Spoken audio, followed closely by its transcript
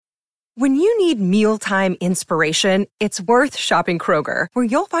When you need mealtime inspiration, it's worth shopping Kroger, where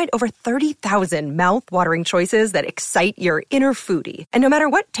you'll find over 30,000 mouth-watering choices that excite your inner foodie. And no matter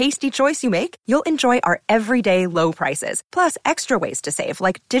what tasty choice you make, you'll enjoy our everyday low prices, plus extra ways to save,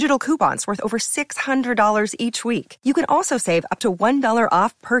 like digital coupons worth over $600 each week. You can also save up to $1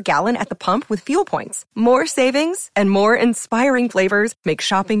 off per gallon at the pump with fuel points. More savings and more inspiring flavors make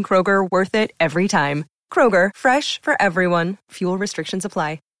shopping Kroger worth it every time. Kroger, fresh for everyone. Fuel restrictions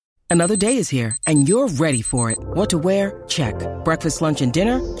apply. Another day is here, and you're ready for it. What to wear? Check. Breakfast, lunch, and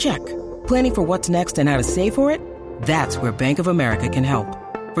dinner? Check. Planning for what's next and how to save for it? That's where Bank of America can help.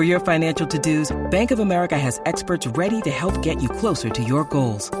 For your financial to-dos, Bank of America has experts ready to help get you closer to your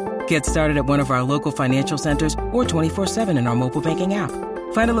goals. Get started at one of our local financial centers or 24/7 in our mobile banking app.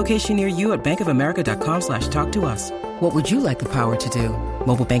 Find a location near you at bankofamerica.com/talktous. What would you like the power to do?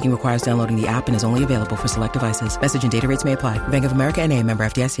 Mobile banking requires downloading the app and is only available for select devices. Message and data rates may apply. Bank of America N.A., member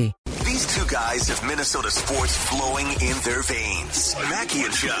FDIC. These two guys have Minnesota sports flowing in their veins. Mackie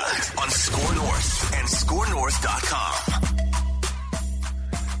and Judd on Score North and ScoreNorth.com.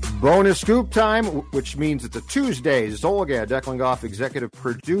 Bonus scoop time, which means it's a Tuesday. Zolga Deklingoff, executive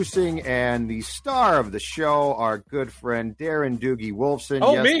producing, and the star of the show, our good friend Darren Doogie Wolfson.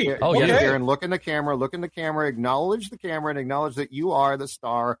 Oh, yes, me. Darren, look in the camera, acknowledge the camera, and acknowledge that you are the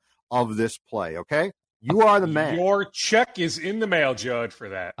star of this play, okay? You are the man. Your check is in the mail, Judd, for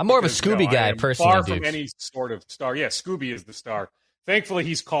that. I'm more of a Scooby guy, personally. Far from any sort of star. Yeah, Scooby is the star. Thankfully,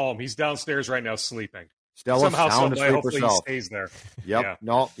 he's calm. He's downstairs right now sleeping. Stella's somehow, sound asleep hopefully herself. He stays there. Yep. Yeah.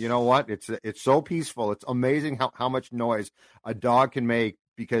 No, you know what? It's so peaceful. It's amazing how much noise a dog can make,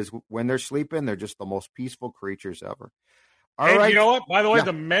 because when they're sleeping, they're just the most peaceful creatures ever. All and right. You know what? By the way,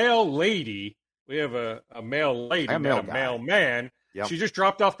 the mail lady, we have a mail lady, not a mailman. Yep. She just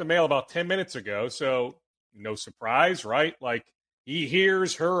dropped off the mail about 10 minutes ago, so no surprise, right? Like, he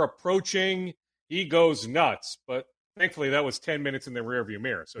hears her approaching, he goes nuts. But thankfully, that was 10 minutes in the rearview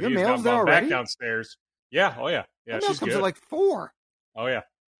mirror. So he's now gone back downstairs. Yeah, oh yeah. Yeah, she's good. Comes at like 4. Oh yeah.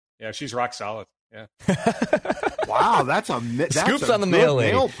 Yeah, she's rock solid. Yeah. Wow, that's Scoops a on the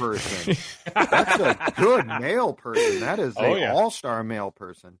mail person. That's a good mail person. That is an all-star mail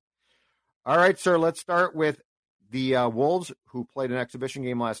person. All right, sir, let's start with the Wolves, who played an exhibition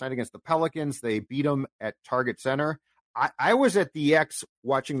game last night against the Pelicans. They beat them at Target Center. I was at the X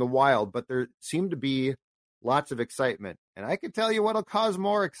watching the Wild, but there seemed to be lots of excitement. And I can tell you what'll cause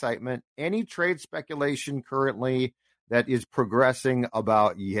more excitement. Any trade speculation currently that is progressing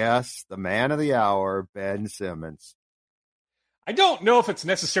about, yes, the man of the hour, Ben Simmons. I don't know if it's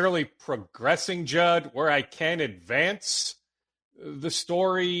necessarily progressing, Judd, where I can advance the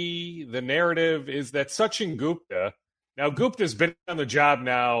story. The narrative is that Sachin Gupta, now Gupta's been on the job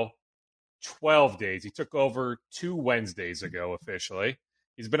now 12 days. He took over 2 Wednesdays ago officially.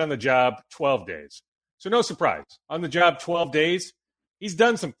 He's been on the job 12 days. So no surprise. On the job 12 days, he's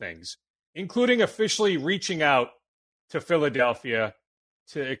done some things, including officially reaching out to Philadelphia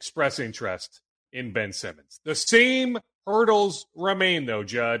to express interest in Ben Simmons. The same hurdles remain, though,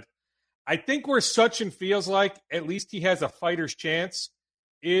 Judd. I think where Sachin feels like at least he has a fighter's chance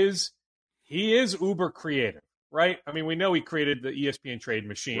is he is uber creative, right? I mean, we know he created the ESPN trade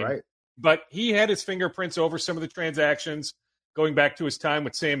machine, right? But he had his fingerprints over some of the transactions going back to his time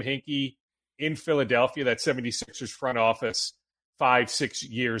with Sam Hinkie in Philadelphia, that 76ers front office 5-6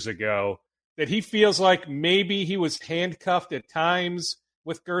 years ago, that he feels like maybe he was handcuffed at times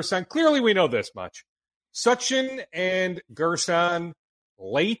with Gerson. Clearly, we know this much. Sachin and Gerson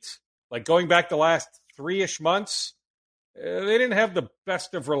late, like going back the last 3-ish months, they didn't have the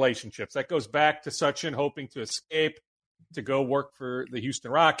best of relationships. That goes back to Sachin hoping to escape, to go work for the Houston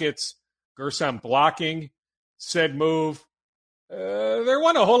Rockets, Gerson blocking said move. There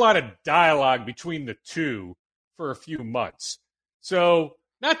wasn't a whole lot of dialogue between the two for a few months. So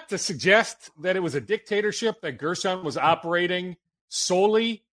not to suggest that it was a dictatorship, that Gerson was operating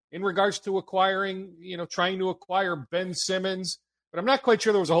solely in regards to acquiring, trying to acquire Ben Simmons, but I'm not quite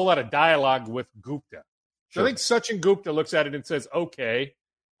sure there was a whole lot of dialogue with Gupta. So I think Sachin Gupta looks at it and says, okay,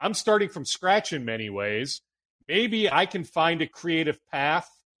 I'm starting from scratch in many ways. Maybe I can find a creative path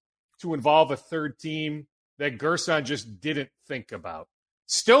to involve a third team that Gerson just didn't think about.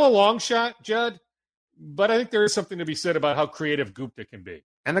 Still a long shot, Judd, but I think there is something to be said about how creative Gupta can be.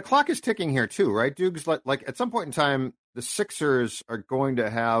 And the clock is ticking here too, right, Dukes? Like at some point in time, the Sixers are going to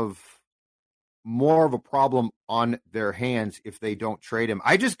have more of a problem on their hands if they don't trade him.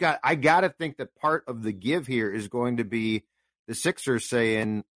 I got to think that part of the give here is going to be the Sixers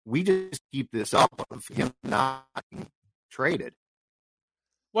saying, we just keep this up of him not being traded.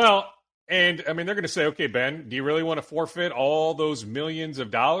 Well, And, I mean, they're going to say, okay, Ben, do you really want to forfeit all those millions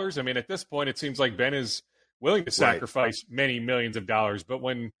of dollars? I mean, at this point, it seems like Ben is willing to sacrifice many millions of dollars. But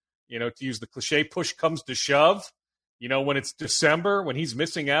when, to use the cliche, push comes to shove, when it's December, when he's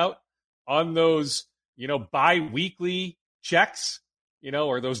missing out on those, bi-weekly checks,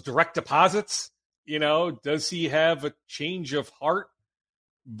 or those direct deposits, does he have a change of heart?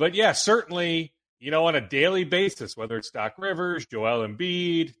 But, yeah, certainly, on a daily basis, whether it's Doc Rivers, Joel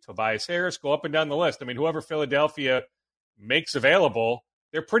Embiid, Tobias Harris, go up and down the list. I mean, whoever Philadelphia makes available,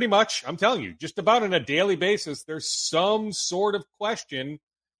 they're pretty much, I'm telling you, just about on a daily basis, there's some sort of question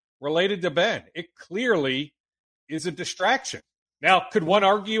related to Ben. It clearly is a distraction. Now, could one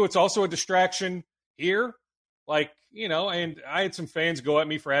argue it's also a distraction here? And I had some fans go at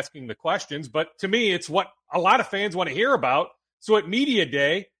me for asking the questions, but to me, it's what a lot of fans want to hear about. So at Media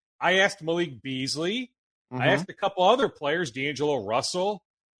Day, I asked Malik Beasley, I asked a couple other players, D'Angelo Russell,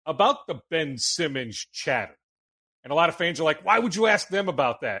 about the Ben Simmons chatter. And a lot of fans are like, why would you ask them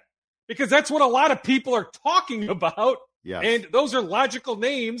about that? Because that's what a lot of people are talking about. Yes. And those are logical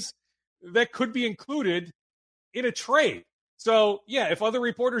names that could be included in a trade. So, yeah, if other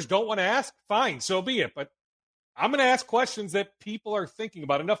reporters don't want to ask, fine, so be it. But I'm going to ask questions that people are thinking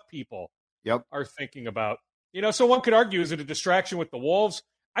about, enough people are thinking about. So one could argue, is it a distraction with the Wolves?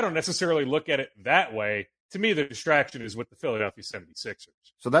 I don't necessarily look at it that way. To me, the distraction is with the Philadelphia 76ers.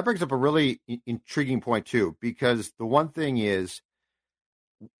 So that brings up a really intriguing point, too, because the one thing is,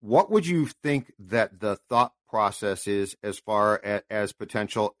 what would you think that the thought process is as far as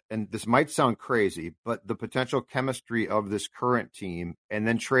potential, and this might sound crazy, but the potential chemistry of this current team, and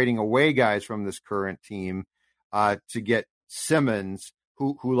then trading away guys from this current team to get Simmons,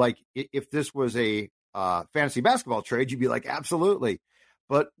 who like, if this was a fantasy basketball trade, you'd be like, absolutely.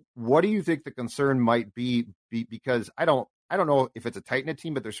 But what do you think the concern might be? Because I don't know if it's a tight-knit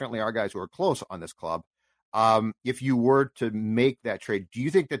team, but there certainly are guys who are close on this club. If you were to make that trade, do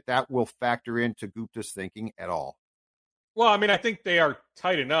you think that will factor into Gupta's thinking at all? Well, I mean, I think they are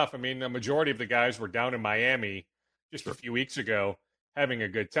tight enough. I mean, the majority of the guys were down in Miami just a few weeks ago having a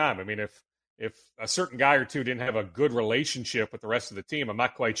good time. I mean, if a certain guy or two didn't have a good relationship with the rest of the team, I'm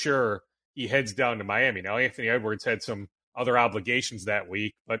not quite sure he heads down to Miami. Now, Anthony Edwards had some other obligations that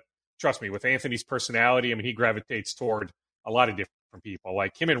week, but trust me, with Anthony's personality, I mean, he gravitates toward a lot of different people,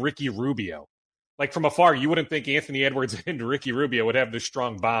 like him and Ricky Rubio. Like from afar, you wouldn't think Anthony Edwards and Ricky Rubio would have this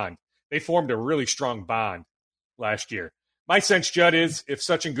strong bond. They formed a really strong bond last year. My sense, Judd, is if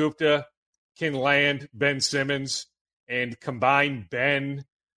Sachin Gupta can land Ben Simmons and combine Ben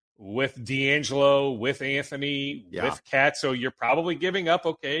with D'Angelo, with Anthony, with Cat, so you're probably giving up,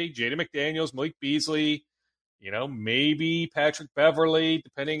 Jaden McDaniels, Malik Beasley, maybe Patrick Beverly,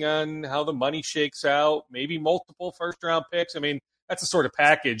 depending on how the money shakes out, maybe multiple first-round picks. I mean, that's the sort of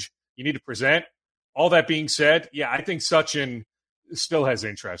package you need to present. All that being said, I think Sachin still has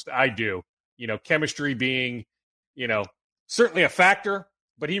interest. I do. Chemistry being, certainly a factor,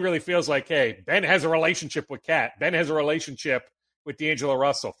 but he really feels like, hey, Ben has a relationship with Cat. Ben has a relationship with D'Angelo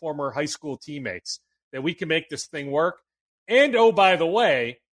Russell, former high school teammates, that we can make this thing work. And, oh, by the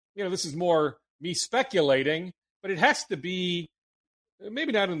way, this is more me speculating, but it has to be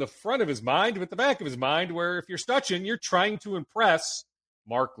maybe not in the front of his mind, but the back of his mind, where if you're Sachin, you're trying to impress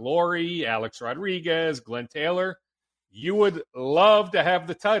Mark Lowry, Alex Rodriguez, Glenn Taylor. You would love to have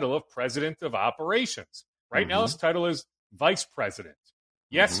the title of President of Operations. Right now, his title is Vice President.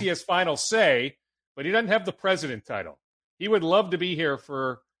 Yes, he has final say, but he doesn't have the President title. He would love to be here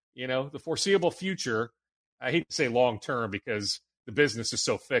for, the foreseeable future. I hate to say long term because the business is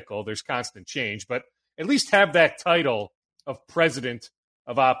so fickle. There's constant change, but at least have that title of President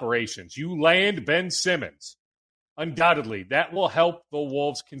of Operations. You land Ben Simmons. Undoubtedly, that will help the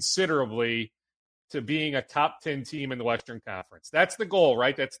Wolves considerably to being a top 10 team in the Western Conference. That's the goal,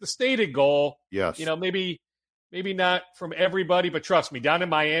 right? That's the stated goal. Yes. Maybe not from everybody, but trust me, down in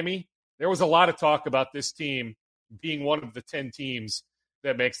Miami, there was a lot of talk about this team being one of the 10 teams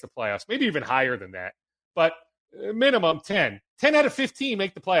that makes the playoffs, maybe even higher than that. But minimum 10. 10 out of 15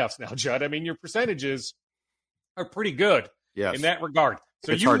 make the playoffs now, Judd. I mean, your percentages are pretty good in that regard.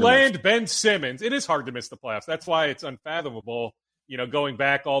 So you land Ben Simmons. It is hard to miss the playoffs. That's why it's unfathomable, going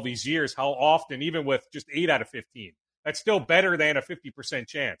back all these years, how often, even with just 8 out of 15, that's still better than a 50%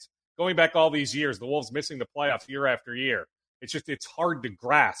 chance. Going back all these years, the Wolves missing the playoffs year after year. It's hard to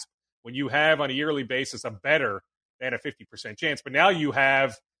grasp when you have on a yearly basis a better than a 50% chance. But now you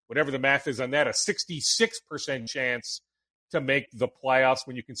have, whatever the math is on that, a 66% chance to make the playoffs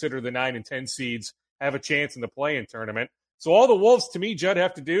when you consider the 9 and 10 seeds have a chance in the play-in tournament. So all the Wolves, to me, Judd,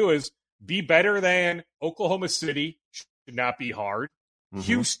 have to do is be better than Oklahoma City. Should not be hard.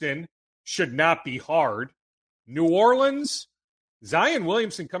 Houston should not be hard. New Orleans, Zion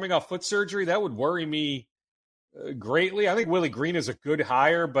Williamson coming off foot surgery, that would worry me greatly. I think Willie Green is a good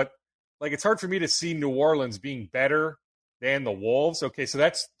hire, but it's hard for me to see New Orleans being better than the Wolves. Okay, so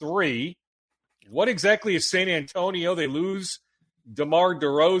that's 3. What exactly is San Antonio? They lose DeMar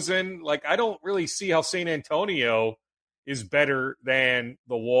DeRozan. I don't really see how San Antonio is better than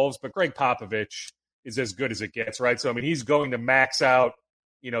the Wolves, but Greg Popovich is as good as it gets, right? So, he's going to max out,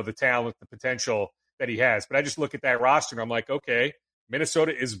 the talent, the potential that he has. But I just look at that roster and I'm like, okay,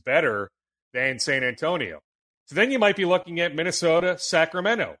 Minnesota is better than San Antonio. So then you might be looking at Minnesota,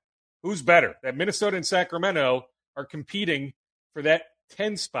 Sacramento. Who's better? That Minnesota and Sacramento are competing for that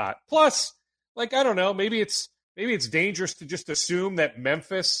 10 spot. Plus, I don't know, maybe it's dangerous to just assume that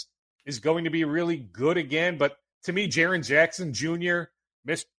Memphis is going to be really good again. But to me, Jaren Jackson Jr.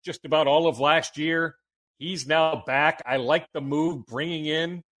 missed just about all of last year. He's now back. I like the move bringing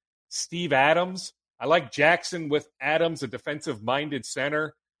in Steve Adams. I like Jackson with Adams, a defensive-minded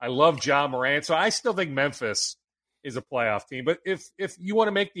center. I love Ja Morant. So I still think Memphis is a playoff team. But if you want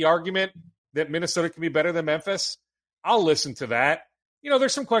to make the argument that Minnesota can be better than Memphis, I'll listen to that.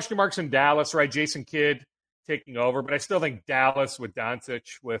 There's some question marks in Dallas, right? Jason Kidd taking over. But I still think Dallas with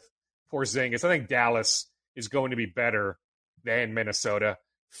Doncic, with Porzingis, I think Dallas is going to be better than Minnesota.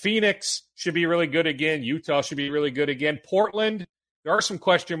 Phoenix should be really good again. Utah should be really good again. Portland, there are some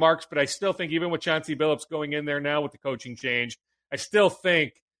question marks, but I still think even with Chauncey Billups going in there now with the coaching change, I still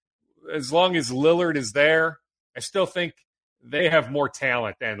think as long as Lillard is there, I still think they have more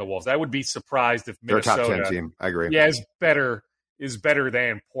talent than the Wolves. I would be surprised if Minnesota, they're a top 10 team. I agree. Yeah, is better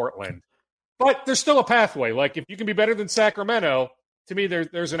than Portland. But there's still a pathway. If you can be better than Sacramento, to me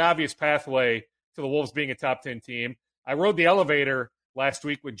there's an obvious pathway to the Wolves being a top 10 team. I rode the elevator last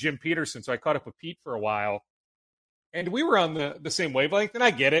week with Jim Peterson, so I caught up with Pete for a while. And we were on the same wavelength, and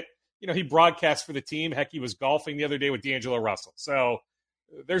I get it. He broadcasts for the team. Heck, he was golfing the other day with D'Angelo Russell. So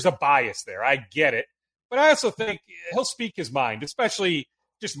there's a bias there. I get it. But I also think he'll speak his mind, especially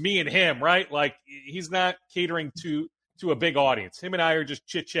just me and him, right? He's not catering to a big audience. Him and I are just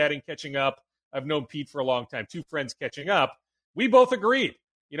chit-chatting, catching up. I've known Pete for a long time, 2 friends catching up. We both agreed.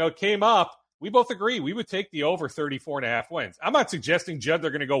 It came up. We both agree we would take the over 34.5 wins. I'm not suggesting, Judd, they're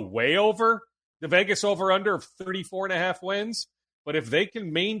going to go way over the Vegas over-under of 34.5 wins. But if they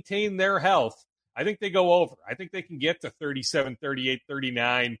can maintain their health, I think they go over. I think they can get to 37, 38,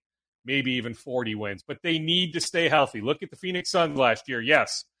 39, maybe even 40 wins. But they need to stay healthy. Look at the Phoenix Suns last year.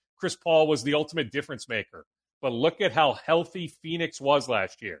 Yes, Chris Paul was the ultimate difference maker. But look at how healthy Phoenix was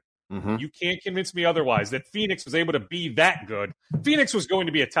last year. Mm-hmm. You can't convince me otherwise that Phoenix was able to be that good. Phoenix was going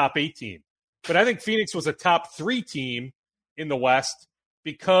to be a top 8 team. But I think Phoenix was a top 3 team in the West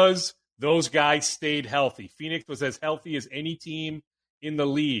because those guys stayed healthy. Phoenix was as healthy as any team in the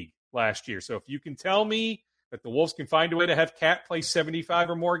league last year. So if you can tell me that the Wolves can find a way to have Cat play 75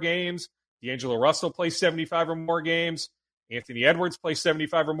 or more games, D'Angelo Russell play 75 or more games, Anthony Edwards play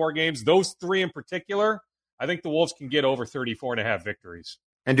 75 or more games, those 3 in particular, I think the Wolves can get over 34.5 victories.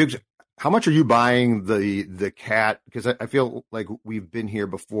 And Dukes, how much are you buying the Cat? Because I feel like we've been here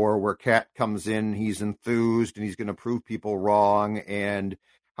before where Cat comes in, he's enthused, and he's going to prove people wrong. And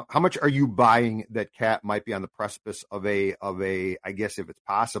how much are you buying that Cat might be on the precipice of a, I guess if it's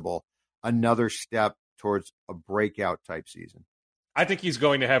possible, another step towards a breakout type season? I think he's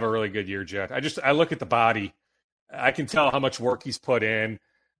going to have a really good year, Jet. I look at the body. I can tell how much work he's put in.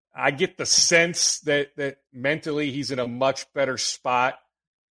 I get the sense that mentally he's in a much better spot.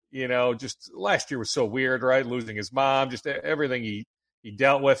 Just last year was so weird, right? Losing his mom, just everything he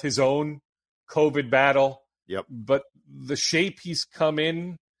dealt with, his own COVID battle. Yep. But the shape he's come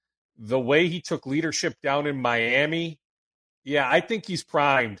in, the way he took leadership down in Miami, I think he's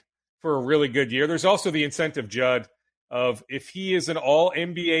primed for a really good year. There's also the incentive, Judd, of if he is an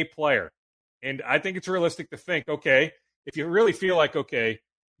all-NBA player, and I think it's realistic to think, okay, if you really feel like, okay,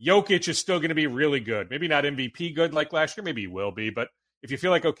 Jokic is still going to be really good, maybe not MVP good like last year, maybe he will be, but if you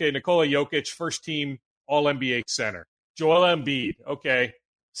feel like, okay, Nikola Jokic, first team all-NBA center, Joel Embiid, okay,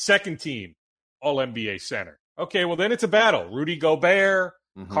 second team all-NBA center. Okay, well, then it's a battle. Rudy Gobert,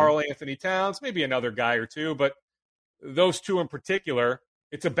 Karl Anthony Towns, maybe another guy or two, but those 2 in particular,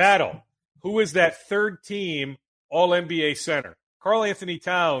 it's a battle. Who is that third team all-NBA center? Karl Anthony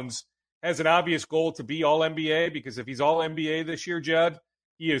Towns has an obvious goal to be all-NBA because if he's all-NBA this year, Judd,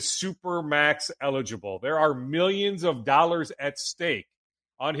 he is super max eligible. There are millions of dollars at stake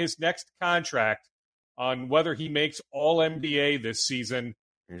on his next contract on whether he makes all-NBA this season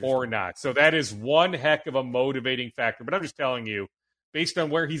or not. So that is one heck of a motivating factor. But I'm just telling you, based on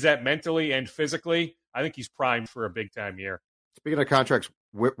where he's at mentally and physically, I think he's primed for a big-time year. Speaking of contracts,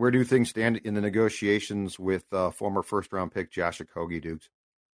 Where do things stand in the negotiations with former first-round pick Josh Okogie, Dukes?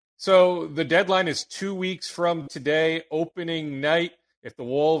 So the deadline is 2 weeks from today, opening night. If the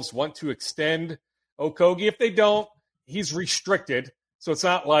Wolves want to extend Okogie, if they don't, he's restricted. So it's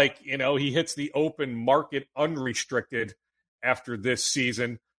not like, he hits the open market unrestricted after this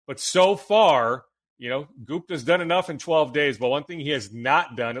season. But so far, Gupta's done enough in 12 days. But one thing he has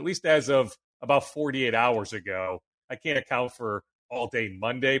not done, at least as of about 48 hours ago, I can't account for all day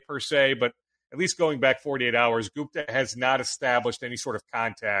Monday per se, but at least going back 48 hours, Gupta has not established any sort of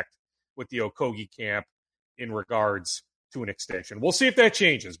contact with the Okogie camp in regards to an extension. We'll see if that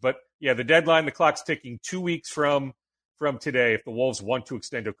changes. But, yeah, the deadline, the clock's ticking 2 weeks from today if the Wolves want to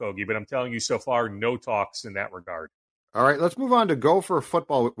extend Okogie. But I'm telling you so far, no talks in that regard. All right, let's move on to Gopher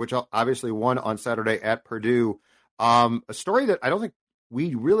football, which obviously won on Saturday at Purdue. A story that I don't think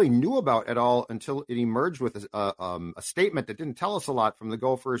we really knew about at all until it emerged with a statement that didn't tell us a lot from the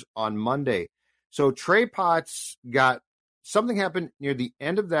Gophers on Monday. So Trey Potts something happened near the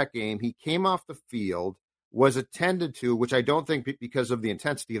end of that game. He came off the field, was attended to, which I don't think because of the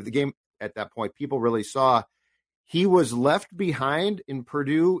intensity of the game at that point, people really saw. He was left behind in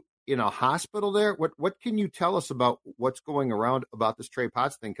Purdue in a hospital there. What can you tell us about what's going around about this Trey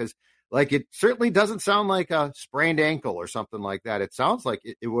Potts thing? Because it certainly doesn't sound like a sprained ankle or something like that. It sounds like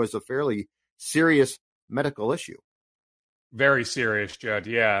it was a fairly serious medical issue. Very serious, Judd.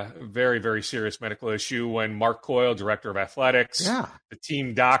 Yeah, very, very serious medical issue when Mark Coyle, director of athletics, the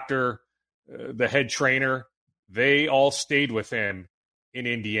team doctor, the head trainer, they all stayed with him in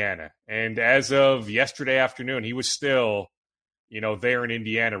Indiana. And as of yesterday afternoon, he was still, there in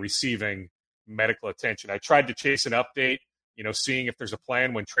Indiana receiving medical attention. I tried to chase an update, seeing if there's a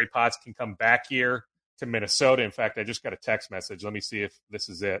plan when Trey Potts can come back here to Minnesota. In fact, I just got a text message. Let me see if this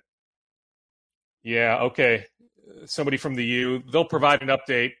is it. Yeah, okay. Somebody from the U, they'll provide an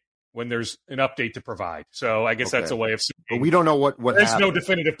update when there's an update to provide. So I guess that's a way of saying. But we don't know what there's happened. No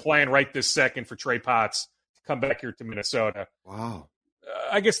definitive plan right this second for Trey Potts to come back here to Minnesota. Wow.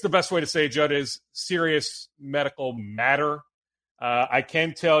 I guess the best way to say it, Judd, is serious medical matter. I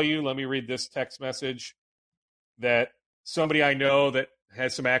can tell you, let me read this text message, that somebody I know that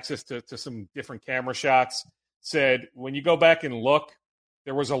has some access to some different camera shots said, when you go back and look,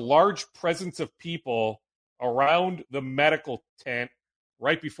 there was a large presence of people around the medical tent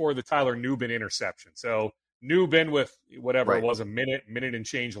right before the Tyler Nubin interception. So Nubin with whatever it was, a minute and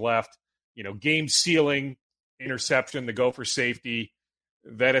change left, game sealing interception, the Gopher safety,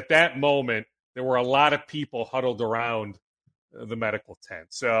 that at that moment, there were a lot of people huddled around the medical tent.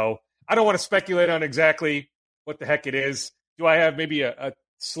 So I don't want to speculate on exactly what the heck it is. Do I have maybe a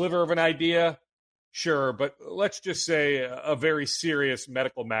sliver of an idea? Sure, but let's just say a very serious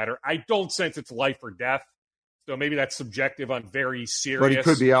medical matter. I don't sense it's life or death, so maybe that's subjective on very serious. But he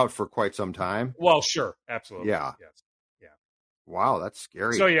could be out for quite some time. Well, sure, absolutely. Yeah. Yes. Yeah. Wow, that's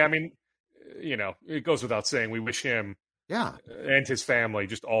scary. So, yeah, I mean, it goes without saying we wish him and his family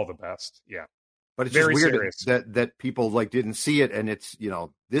just all the best. Yeah. But it's very just weird serious. that people didn't see it and it's,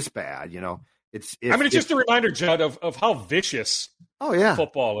 this bad, It's just a reminder, Judd, of how vicious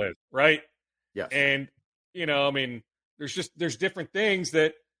football is, right? Yes. And, there's different things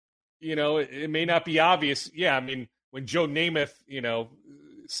that, it may not be obvious. Yeah, I mean, when Joe Namath,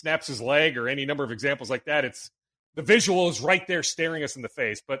 snaps his leg or any number of examples like that, it's the visual is right there staring us in the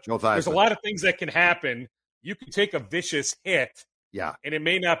face. But there's a lot of things that can happen. You can take a vicious hit. Yeah. And it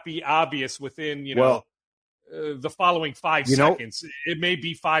may not be obvious within, the following 5 seconds. It may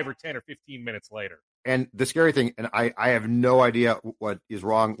be 5 or 10 or 15 minutes later. And the scary thing, and I have no idea what is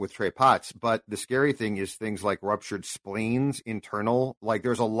wrong with Trey Potts, but the scary thing is things like ruptured spleens, internal.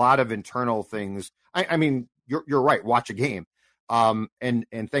 There's a lot of internal things. I mean, you're right. Watch a game. And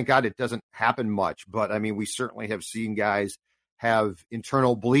thank God it doesn't happen much. But, I mean, we certainly have seen guys have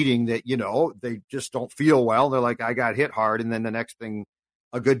internal bleeding that, they just don't feel well. They're like, I got hit hard. And then the next thing,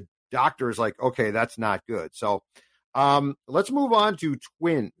 a good doctor is like, okay, that's not good. So let's move on to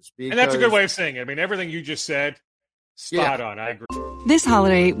Twins. And that's a good way of saying it. I mean, everything you just said, spot on. I agree. This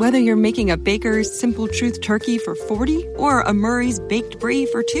holiday, whether you're making a Baker's Simple Truth turkey for 40 or a Murray's Baked Brie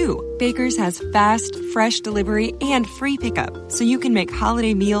for 2, Baker's has fast, fresh delivery and free pickup, so you can make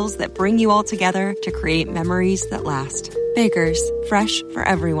holiday meals that bring you all together to create memories that last. Baker's, fresh for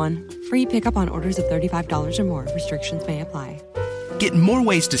everyone. Free pickup on orders of $35 or more. Restrictions may apply. Get more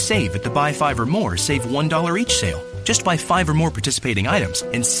ways to save at the Buy 5 or More Save $1 each sale. Just buy 5 or more participating items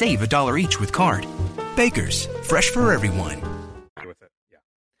and save $1 each with card. Baker's, fresh for everyone. With it.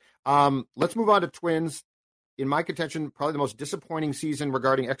 Yeah. Let's move on to Twins. in my contention, probably the most disappointing season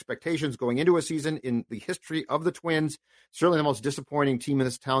regarding expectations going into a season in the history of the Twins. Certainly the most disappointing team in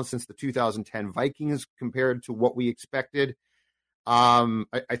this town since the 2010 Vikings compared to what we expected. I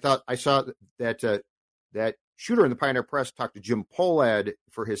thought I saw that that Shooter in the Pioneer Press talked to Jim Pohlad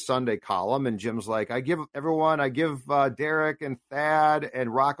for his Sunday column, and Jim's like, I give Derek and Thad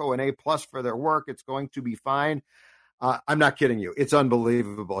and Rocco an A+ for their work. It's going to be fine. I'm not kidding you. It's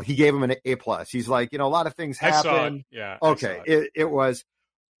unbelievable. He gave him an A+. He's like, a lot of things happen. I saw it. Yeah. Okay. It was,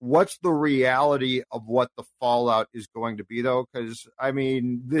 what's the reality of what the fallout is going to be, though? Because,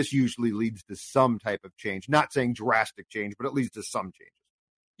 this usually leads to some type of change. Not saying drastic change, but it leads to some changes.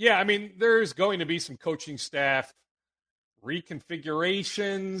 Yeah, there's going to be some coaching staff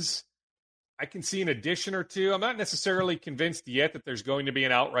reconfigurations. I can see an addition or two. I'm not necessarily convinced yet that there's going to be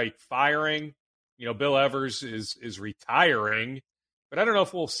an outright firing. Bill Evers is retiring, but I don't know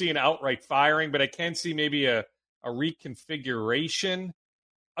if we'll see an outright firing, but I can see maybe a reconfiguration.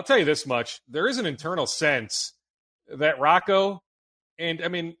 I'll tell you this much. There is an internal sense that Rocco, and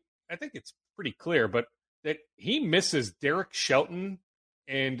I think it's pretty clear, but that he misses Derek Shelton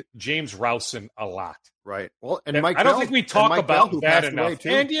and James Rowson a lot. Right. Well, and Mike I don't Bell, think we talk about that enough.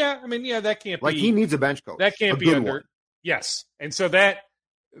 And that can't be. He needs a bench coach. That can't be under. One. Yes. And so that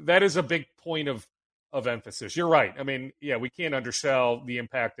is a big point of emphasis. You're right. We can't undersell the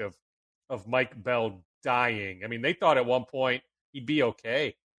impact of Mike Bell dying. They thought at one point he'd be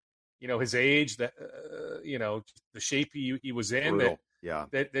okay. His age, the shape he was in,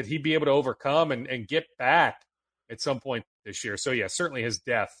 that he'd be able to overcome and get back at some point this year. So, yeah, certainly his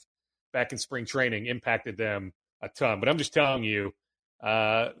death back in spring training impacted them a ton. But I'm just telling you,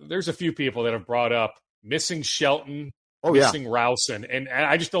 there's a few people that have brought up missing Shelton, missing Rowson, and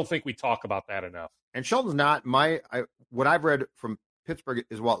I just don't think we talk about that enough. And Shelton's not what I've read from Pittsburgh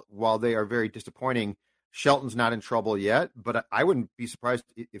is while they are very disappointing, Shelton's not in trouble yet, but I wouldn't be surprised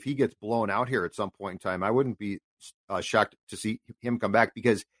if he gets blown out here at some point in time. I wouldn't be shocked to see him come back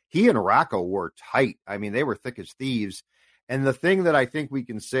because he and Rocco were tight. They were thick as thieves. And the thing that I think we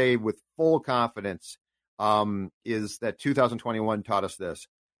can say with full confidence is that 2021 taught us this.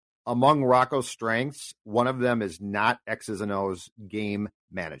 Among Rocco's strengths, one of them is not X's and O's game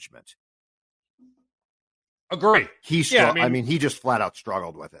management. Agree. He just flat out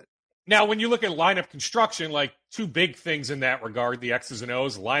struggled with it. Now, when you look at lineup construction, like two big things in that regard, the X's and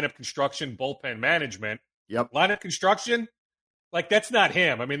O's, lineup construction, bullpen management. Yep. Lineup construction, that's not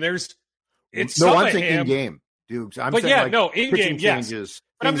him. I'm saying in game, Dukes. In game, yes.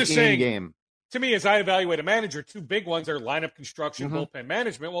 But I'm just saying, game. To me, as I evaluate a manager, two big ones are lineup construction, bullpen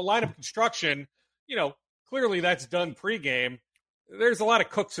management. Well, lineup construction, clearly that's done pregame. There's a lot of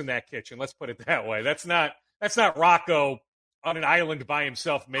cooks in that kitchen. Let's put it that way. That's not Rocco on an island by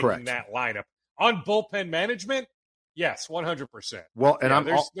himself making Correct. That lineup. On bullpen management, yes, 100%. Well, and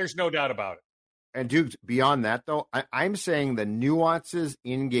there's no doubt about it. And Duke, beyond that though, I'm saying the nuances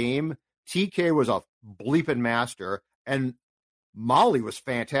in game. TK was a bleeping master, and Molly was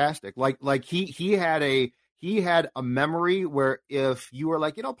fantastic. Like he had a memory where if you were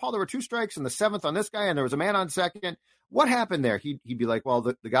like, Paul, there were 2 strikes in the 7th on this guy, and there was a man on second. What happened there? He'd be like, well,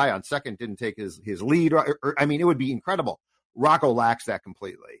 the guy on second didn't take his lead. Or, it would be incredible. Rocco lacks that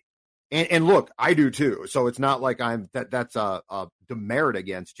completely. And look, I do too. So it's not like that's a demerit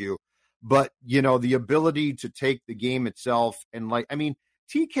against you, but the ability to take the game itself and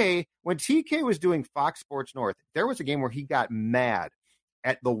TK, when TK was doing Fox Sports North, there was a game where he got mad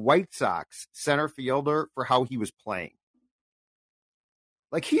at the White Sox center fielder for how he was playing.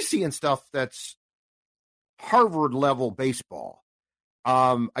 He's seeing stuff that's Harvard level baseball.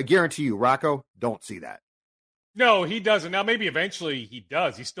 I guarantee you, Rocco don't see that. No, he doesn't. Now, maybe eventually he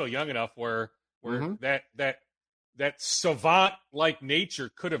does. He's still young enough where that savant-like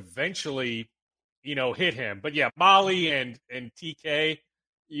nature could eventually, hit him. But yeah, Molly and TK,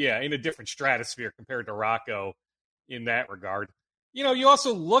 in a different stratosphere compared to Rocco in that regard. You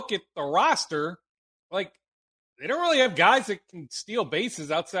also look at the roster, they don't really have guys that can steal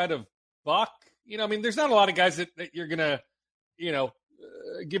bases outside of Buck. There's not a lot of guys that you're going to,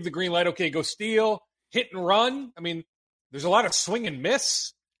 give the green light, okay, go steal. Hit and run. There's a lot of swing and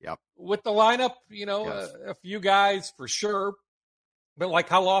miss with the lineup, Yes. A few guys for sure. But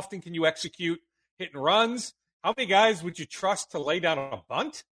how often can you execute hit and runs? How many guys would you trust to lay down a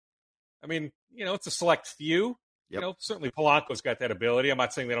bunt? It's a select few. Yep. Certainly Polanco's got that ability. I'm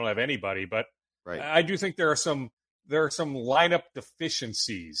not saying they don't have anybody, but right. I do think there are some lineup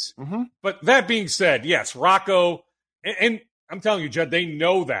deficiencies. Mm-hmm. But that being said, yes, Rocco, and I'm telling you, Judd, they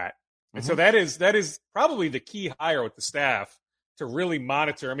know that. And so that is probably the key hire with the staff to really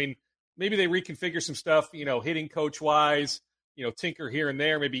monitor. maybe they reconfigure some stuff, hitting coach-wise, tinker here and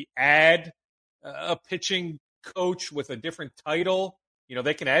there, maybe add a pitching coach with a different title.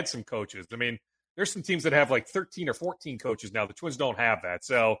 They can add some coaches. I mean, there's some teams that have like 13 or 14 coaches now. The Twins don't have that.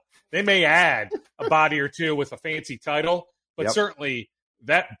 So they may add a body or two with a fancy title, but certainly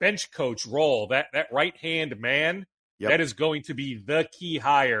that bench coach role, that right-hand man, that is going to be the key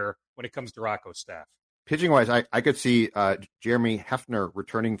hire when it comes to Rocco's staff. Pitching-wise, I could see Jeremy Hefner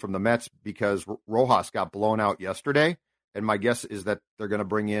returning from the Mets because Rojas got blown out yesterday, and my guess is that they're going to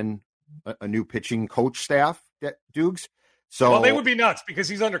bring in a new pitching coach staff, Dukes. So, well, they would be nuts because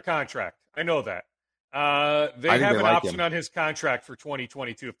he's under contract. I know that. They have an option on his contract for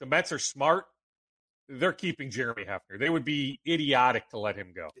 2022. If the Mets are smart, they're keeping Jeremy Hefner. They would be idiotic to let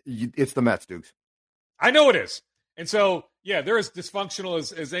him go. It's the Mets, Dukes. I know it is. And so, they're as dysfunctional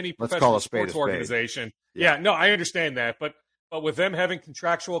as any professional sports organization. Yeah, no, I understand that. But with them having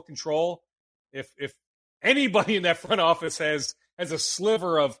contractual control, if anybody in that front office has a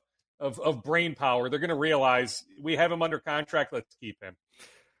sliver of brain power, they're going to realize we have him under contract. Let's keep him.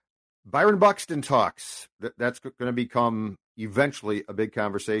 Byron Buxton talks. That's going to become eventually a big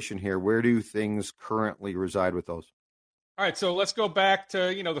conversation here. Where do things currently reside with those? All right, so let's go back to,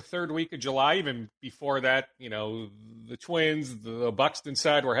 the third week of July. Even before that, the Twins, the Buxton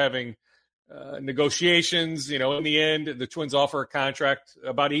side were having negotiations. In the end, the Twins offer a contract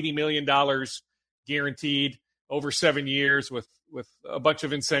about $80 million guaranteed over 7 years with a bunch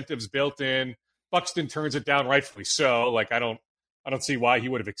of incentives built in. Buxton turns it down, rightfully so. Like, I don't see why he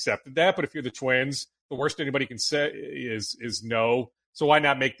would have accepted that. But if you're the Twins, the worst anybody can say is no. So why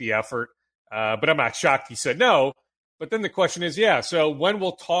not make the effort? But I'm not shocked he said no. But then the question is, so when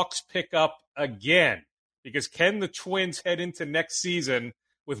will talks pick up again? Because can the Twins head into next season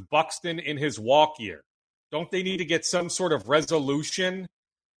with Buxton in his walk year? Don't they need to get some sort of resolution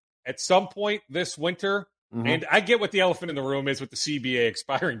at some point this winter? Mm-hmm. And I get what the elephant in the room is with the CBA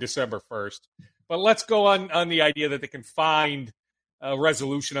expiring December 1st. But let's go on the idea that they can find a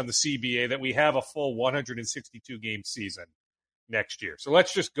resolution on the CBA, that we have a full 162-game season next year. So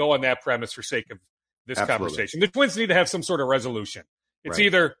let's just go on that premise for sake of this conversation. The Twins need to have some sort of resolution. It's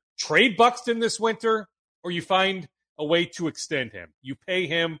either trade Buxton this winter or you find a way to extend him. You pay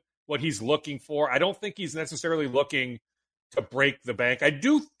him what he's looking for. I don't think he's necessarily looking to break the bank. I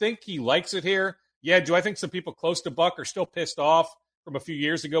do think he likes it here. Yeah, do I think some people close to Buck are still pissed off from a few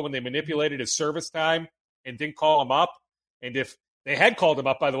years ago when they manipulated his service time and didn't call him up? And if they had called him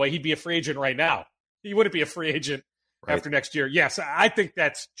up, by the way, he'd be a free agent right now. He wouldn't be a free agent after next year. Yes, I think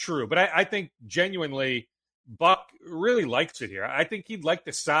that's true. But I think genuinely Buck really likes it here. I think he'd like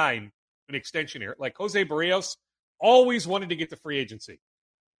to sign an extension here. Like Jose Barrios always wanted to get to free agency.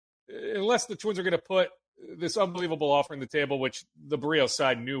 Unless the Twins are going to put this unbelievable offer on the table, which the Barrios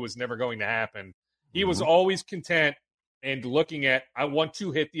side knew was never going to happen. He was always content and looking at, I want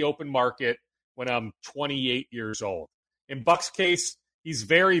to hit the open market when I'm 28 years old. In Buck's case, he's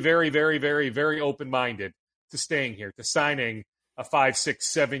very, very, very, very, very open-minded to staying here, to signing a 5, 6,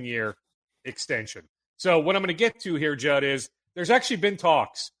 7 year extension. So what I'm going to get to here, Judd, is there's actually been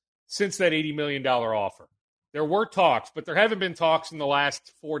talks since that $80 million offer. There were talks, but there haven't been talks in the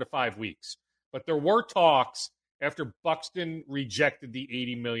last 4 to 5 weeks. But there were talks after Buxton rejected the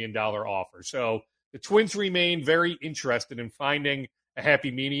 $80 million offer. So the Twins remain very interested in finding a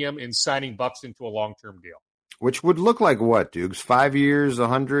happy medium in signing Buxton to a long-term deal. Which would look like what, Dukes? 5 years,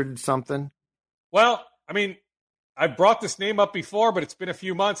 100 something? Well, I mean, I've brought this name up before, but it's been a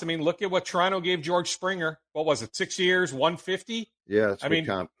few months. I mean, look at what Toronto gave George Springer. What was it, 6 years, 150? Yeah, that's a good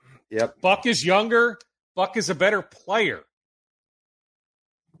comp. Yep. Buck is younger. Buck is a better player.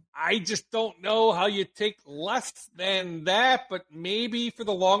 I just don't know how you take less than that, but maybe for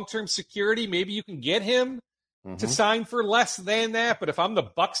the long-term security, maybe you can get him to sign for less than that. But if I'm the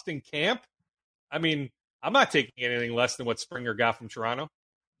Buxton camp, I mean, I'm not taking anything less than what Springer got from Toronto.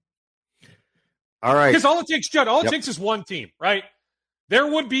 All right. Because all it takes, Judd, all it takes is one team, right? There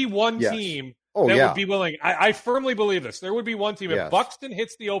would be one team that would be willing. I firmly believe this. There would be one team. If Buxton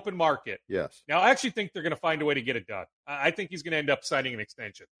hits the open market. Yes. Now, I actually think they're going to find a way to get it done. I think he's going to end up signing an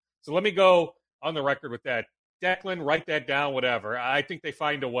extension. So let me go on the record with that. Declan, write that down, whatever. I think they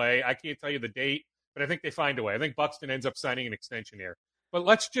find a way. I can't tell you the date, but I think they find a way. I think Buxton ends up signing an extension here. But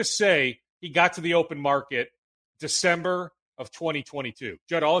let's just say he got to the open market December of 2022.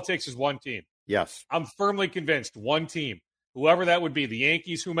 Judd, all it takes is one team. Yes. I'm firmly convinced one team, whoever that would be, the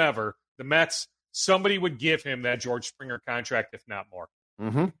Yankees, whomever, the Mets, somebody would give him that George Springer contract, if not more.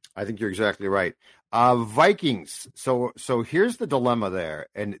 I think you're exactly right. Vikings. So here's the dilemma there.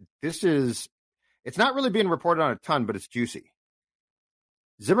 And it's not really being reported on a ton, but it's juicy.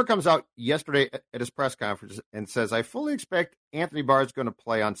 Zimmer comes out yesterday at his press conference and says, I fully expect Anthony Barr is going to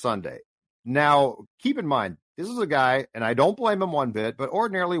play on Sunday. Now, keep in mind, this is a guy, and I don't blame him one bit, but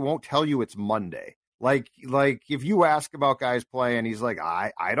ordinarily won't tell you it's Monday. Like if you ask about guys playing, he's like,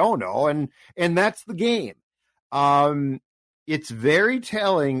 I don't know. And that's the game. It's very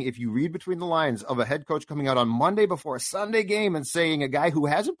telling if you read between the lines of a head coach coming out on Monday before a Sunday game and saying a guy who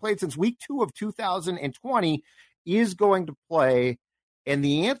hasn't played since week 2 of 2020 is going to play. And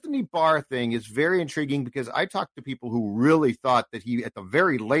the Anthony Barr thing is very intriguing because I talked to people who really thought that he, at the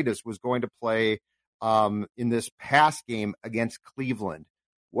very latest, was going to play in this pass game against Cleveland.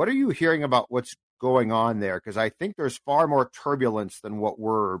 What are you hearing about what's going on there? Because I think there's far more turbulence than what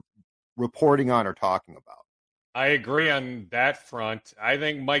we're reporting on or talking about. I agree on that front. I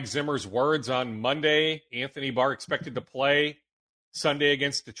think Mike Zimmer's words on Monday, Anthony Barr expected to play Sunday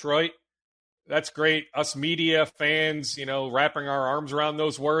against Detroit. That's great. Us media fans, wrapping our arms around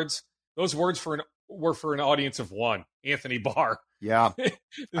those words. Those words were for an audience of one, Anthony Barr. Yeah, I think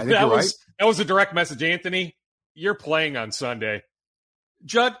that you're was right. That was a direct message. Anthony, you're playing on Sunday.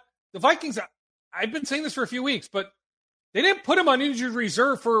 Judd, the Vikings, I've been saying this for a few weeks, but they didn't put him on injured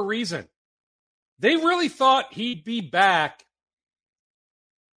reserve for a reason. They really thought he'd be back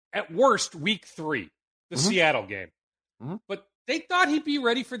at worst week 3, the Seattle game. Mm-hmm. But they thought he'd be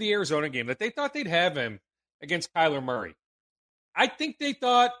ready for the Arizona game, that they thought they'd have him against Kyler Murray. I think they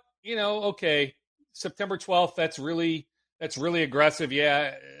thought, okay, September 12th, that's really aggressive.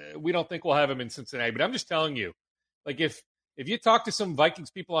 Yeah, we don't think we'll have him in Cincinnati. But I'm just telling you, like if you talk to some Vikings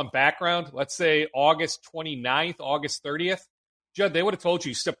people on background, let's say August 29th, August 30th, Judd, they would have told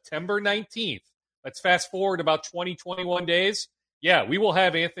you September 19th. Let's fast forward about 20, 21 days. Yeah, we will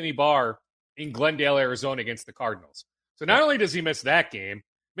have Anthony Barr in Glendale, Arizona against the Cardinals. So not only does he miss that game,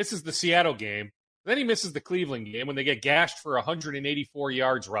 misses the Seattle game, then he misses the Cleveland game when they get gashed for 184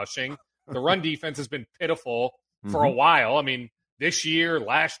 yards rushing. The run defense has been pitiful for a while. I mean, this year,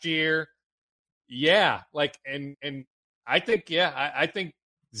 last year. Yeah, and I think, I think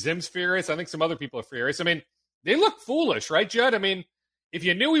Zim's furious. I think some other people are furious. I mean, they look foolish, right, Judd? I mean, if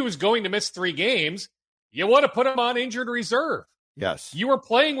you knew he was going to miss 3 games, you would have put him on injured reserve. Yes. You were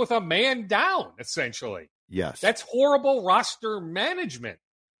playing with a man down, essentially. Yes. That's horrible roster management.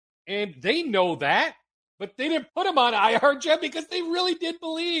 And they know that, but they didn't put him on IR, Jeb, because they really did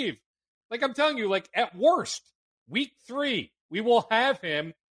believe. Like I'm telling you, at worst, week 3, we will have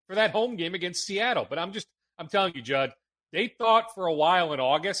him for that home game against Seattle. But I'm telling you, Judd, they thought for a while in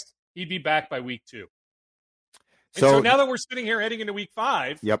August he'd be back by week 2. And so now that we're sitting here heading into week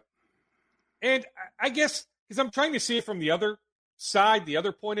 5, yep. And I guess because I'm trying to see it from the other side, the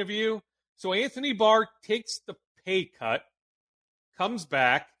other point of view. So Anthony Barr takes the pay cut, comes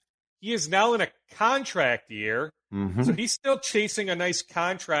back. He is now in a contract year. Mm-hmm. So he's still chasing a nice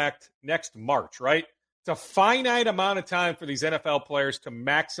contract next March, right? It's a finite amount of time for these NFL players to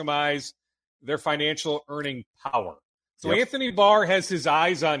maximize their financial earning power. So Anthony Barr has his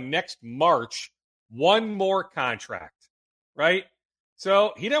eyes on next March, one more contract, right?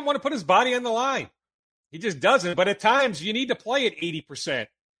 So he doesn't want to put his body on the line. He just doesn't. But at times, you need to play at 80%,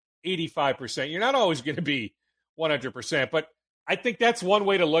 85%. You're not always going to be 100%. But I think that's one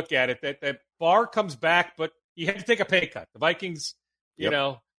way to look at it, that Barr comes back, but he had to take a pay cut. The Vikings, it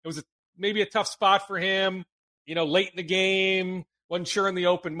was maybe a tough spot for him, late in the game, wasn't sure in the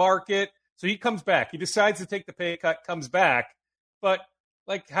open market. So he comes back. He decides to take the pay cut, comes back. But,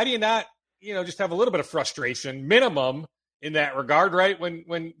 how do you not, just have a little bit of frustration, minimum, in that regard, right?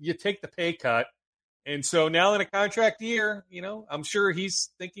 When you take the pay cut. And so now in a contract year, I'm sure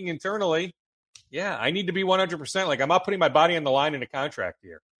he's thinking internally, I need to be 100%. I'm not putting my body on the line in a contract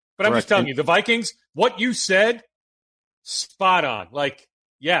year. But I'm just telling you, the Vikings, what you said, spot on.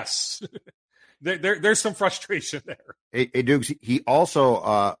 Yes, there's some frustration there. Hey, Dukes, he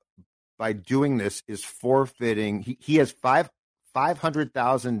also, by doing this, is forfeiting. He has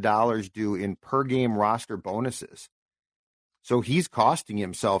 $500,000 due in per game roster bonuses. So he's costing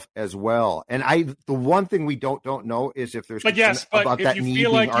himself as well. And the one thing we don't know is if there's about that knee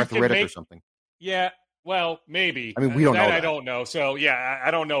being arthritic or something. Yeah, well, maybe. I mean, we don't know that. I don't know. So,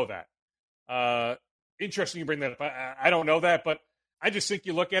 I don't know that. Interesting you bring that up. I don't know that, but I just think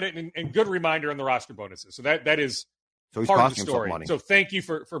you look at it and good reminder on the roster bonuses. So that is he's part of costing the story. Money. So thank you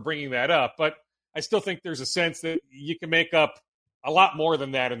for bringing that up. But I still think there's a sense that you can make up a lot more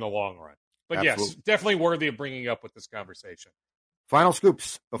than that in the long run. But Absolutely. Yes, definitely worthy of bringing up with this conversation. Final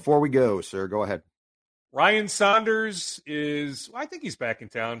scoops before we go, sir. Go ahead. Ryan Saunders I think he's back in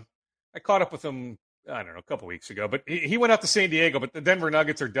town. I caught up with him, a couple weeks ago. But he went out to San Diego, but the Denver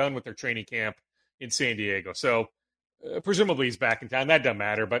Nuggets are done with their training camp in San Diego. So Presumably he's back in town. That doesn't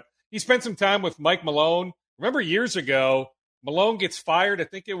matter. But he spent some time with Mike Malone. Remember years ago, Malone gets fired. I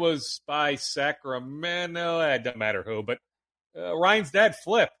think it was by Sacramento. It doesn't matter who. But Ryan's dad,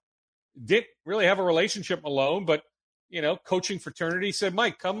 Flip, didn't really have a relationship with Malone, but, coaching fraternity, said,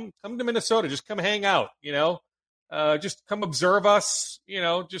 Mike, come to Minnesota. Just come hang out, just come observe us,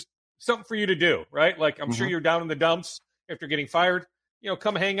 just something for you to do, right? Like, I'm sure you're down in the dumps after getting fired,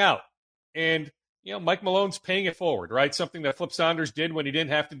 come hang out. And, Mike Malone's paying it forward, right? Something that Flip Saunders did when he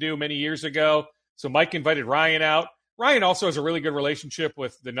didn't have to do many years ago. So Mike invited Ryan out. Ryan also has a really good relationship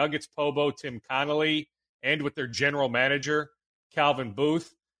with the Nuggets Pobo, Tim Connolly, and with their general manager, Calvin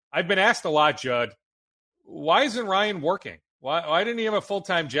Booth. I've been asked a lot, Judd, why isn't Ryan working? Why didn't he have a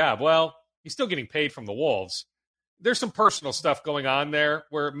full-time job? Well, he's still getting paid from the Wolves. There's some personal stuff going on there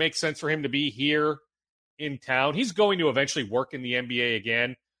where it makes sense for him to be here in town. He's going to eventually work in the NBA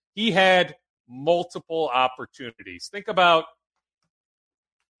again. He had multiple opportunities. Think about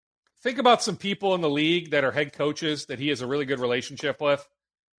some people in the league that are head coaches that he has a really good relationship with.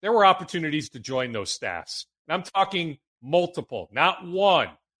 There were opportunities to join those staffs. And I'm talking multiple, not one,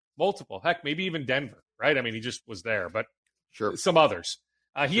 multiple. Heck, maybe even Denver, right? I mean, he just was there, but sure, some others.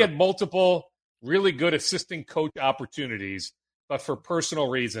 He had multiple really good assistant coach opportunities, but for personal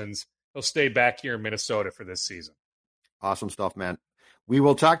reasons, he'll stay back here in Minnesota for this season. Awesome stuff, man. We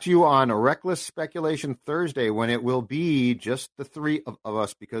will talk to you on a Reckless Speculation Thursday when it will be just the three of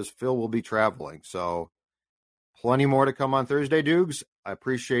us because Phil will be traveling. So plenty more to come on Thursday, Dukes. I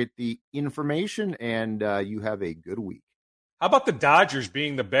appreciate the information, and you have a good week. How about the Dodgers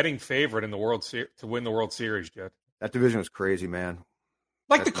being the betting favorite in the World to win the World Series, Jed? That division was crazy, man.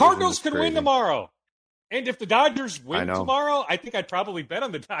 Like the Cardinals could win tomorrow. And if the Dodgers win tomorrow, I think I'd probably bet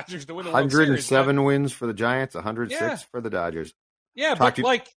on the Dodgers to win the World Series. 107 wins for the Giants, 106 for the Dodgers. Yeah, but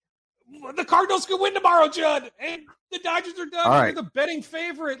the Cardinals could win tomorrow, Judd, and the Dodgers are done. They're the betting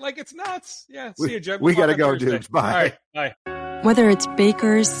favorite. Like, it's nuts. Yeah, see you, Judd. We got to go, dudes. Bye. All right, bye. Whether it's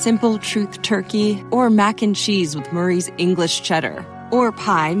Baker's Simple Truth Turkey or mac and cheese with Murray's English Cheddar or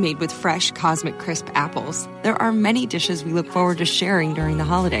pie made with fresh Cosmic Crisp apples, there are many dishes we look forward to sharing during the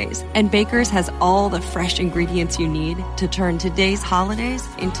holidays. And Baker's has all the fresh ingredients you need to turn today's holidays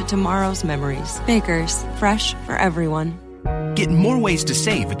into tomorrow's memories. Baker's, fresh for everyone. Get more ways to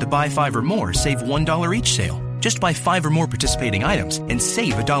save at the Buy 5 or More Save $1 each sale. Just buy 5 or more participating items and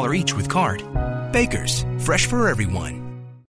save $1 each with card. Baker's, fresh for everyone.